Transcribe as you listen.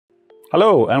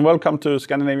Hello and welcome to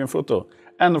Scandinavian Photo.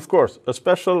 And of course, a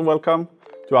special welcome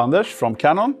to Anders from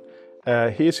Canon.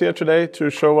 He's here today to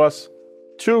show us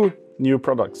two new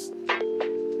products.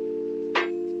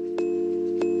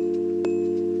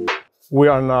 We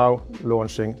are now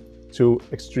launching two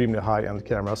extremely high-end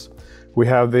cameras. We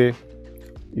have the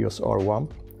EOS R1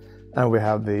 and we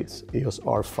have the EOS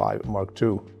R5 Mark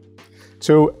II.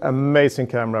 Two amazing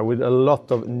cameras with a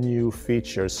lot of new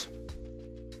features.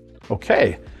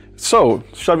 Okay, so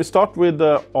shall we start with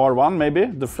the R1 maybe,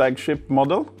 the flagship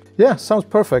model? Yeah, sounds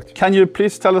perfect. Can you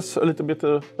please tell us a little bit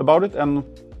about it, and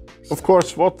of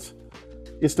course what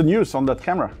is the news on that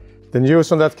camera? The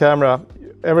news on that camera,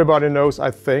 everybody knows,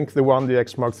 I think, the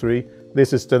 1DX Mark III.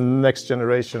 This is the next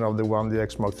generation of the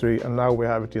 1DX Mark III, and now we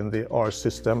have it in the R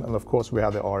system, and of course we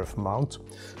have the RF mount.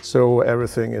 So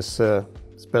everything is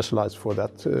specialized for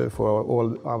that, for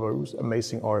all our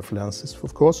amazing RF lenses,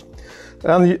 of course.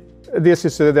 And this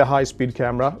is the high-speed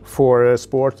camera for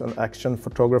sport and action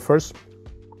photographers.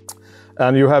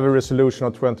 And you have a resolution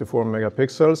of 24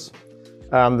 megapixels.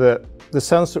 And the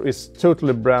sensor is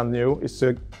totally brand new. It's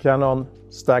a Canon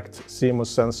stacked CMOS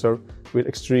sensor with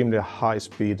extremely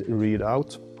high-speed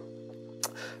readout.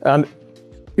 And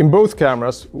in both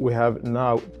cameras, we have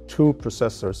now two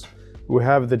processors. We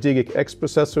have the DIGIC X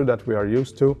processor that we are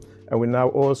used to, and we now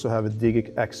also have a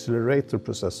DIGIC accelerator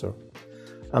processor.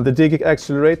 And the DIGIC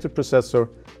accelerator processor,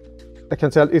 I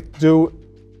can tell it do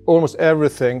almost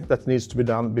everything that needs to be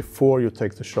done before you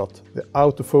take the shot. The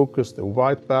autofocus, the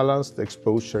white balance, the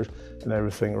exposure, and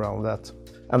everything around that.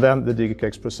 And then the DIGIC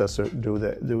X processor do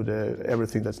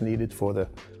everything that's needed for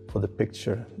the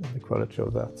picture and the quality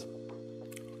of that.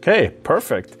 Okay,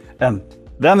 perfect. And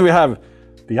then we have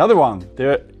the other one,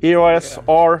 the EOS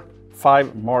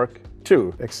R5 Mark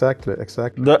II. Exactly.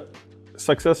 The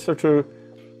successor to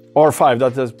R5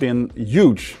 that has been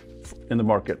huge in the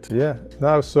market. Yeah,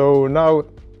 now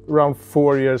around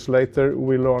 4 years later,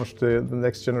 we launched the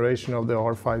next generation of the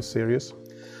R5 series.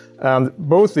 And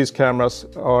both these cameras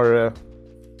are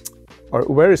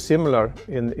very similar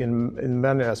in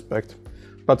many aspects.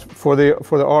 But for the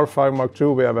R5 Mark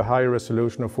II, we have a high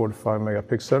resolution of 45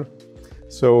 megapixel.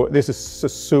 So this is a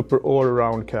super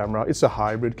all-around camera. It's a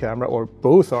hybrid camera, or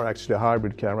both are actually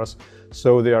hybrid cameras.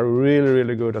 So they are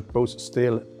really good at both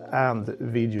still and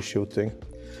video shooting.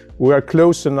 We are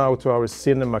closer now to our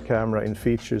cinema camera in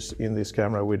features in this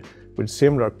camera with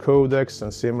similar codecs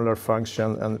and similar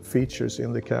function and features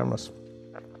in the cameras.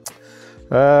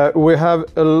 We have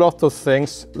a lot of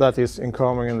things that is in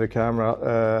common in the camera,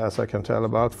 as I can tell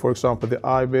about. For example, the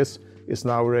IBIS is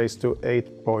now raised to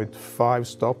 8.5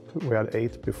 stop. We had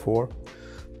 8 before.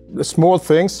 The small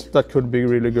things that could be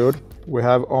really good. We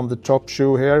have on the top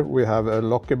shoe here, we have a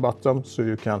locker button so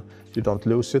you don't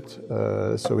lose it.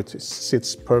 So it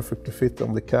sits perfectly fit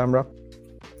on the camera.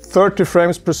 30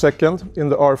 frames per second in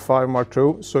the R5 Mark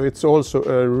II, so it's also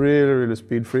a really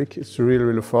speed freak. It's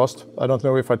really fast. I don't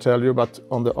know if I tell you, but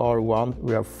on the R1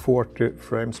 we have 40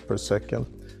 frames per second.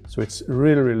 So it's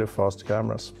really fast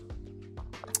cameras.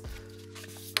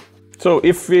 So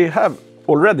if we have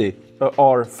already a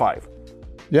R5,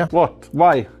 yeah,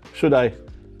 why should I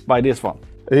buy this one?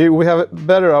 We have a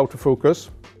better autofocus,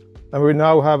 and we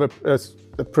now have a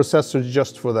processor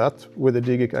just for that with a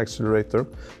DIGIC accelerator.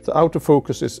 The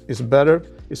autofocus is better,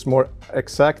 it's more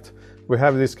exact. We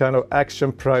have this kind of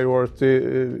action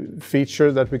priority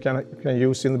feature that we can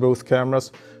use in both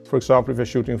cameras. For example, if you're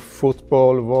shooting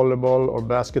football, volleyball or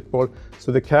basketball,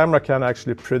 so the camera can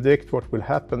actually predict what will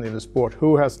happen in the sport.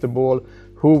 Who has the ball,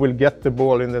 who will get the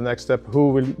ball in the next step, who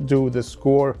will do the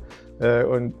score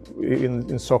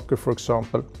in soccer, for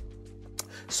example.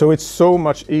 So it's so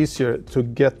much easier to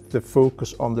get the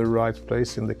focus on the right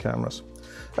place in the cameras.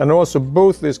 And also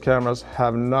both these cameras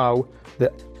have now the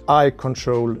eye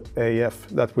control AF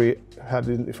that we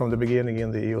had from the beginning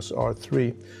in the EOS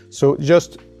R3. So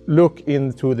just look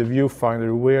into the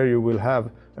viewfinder where you will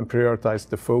have and prioritize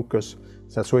the focus.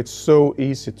 So it's so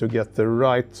easy to get the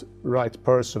right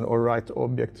person or right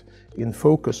object in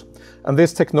focus. And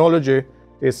this technology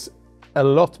is a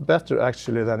lot better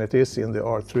actually than it is in the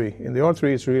R3. In the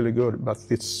R3 it's really good, but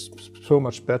it's so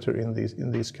much better in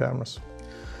these cameras.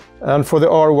 And for the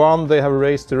R1 they have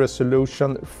raised the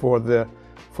resolution for the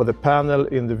panel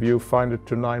in the viewfinder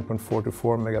to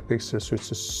 9.44 megapixels, so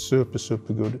it's a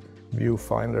super good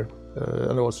viewfinder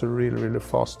and also really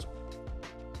fast.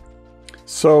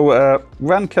 So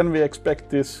when can we expect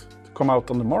this to come out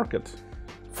on the market?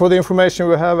 For the information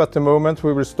we have at the moment,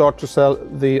 we will start to sell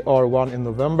the R1 in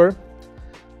November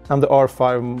and the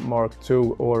R5 Mark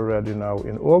II already now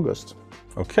in August.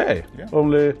 Okay, yeah.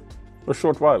 Only a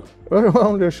short while.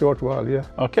 Only a short while, yeah.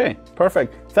 Okay,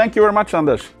 perfect. Thank you very much,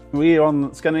 Anders. We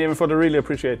on Scandinavian Photo really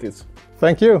appreciate it.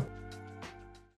 Thank you.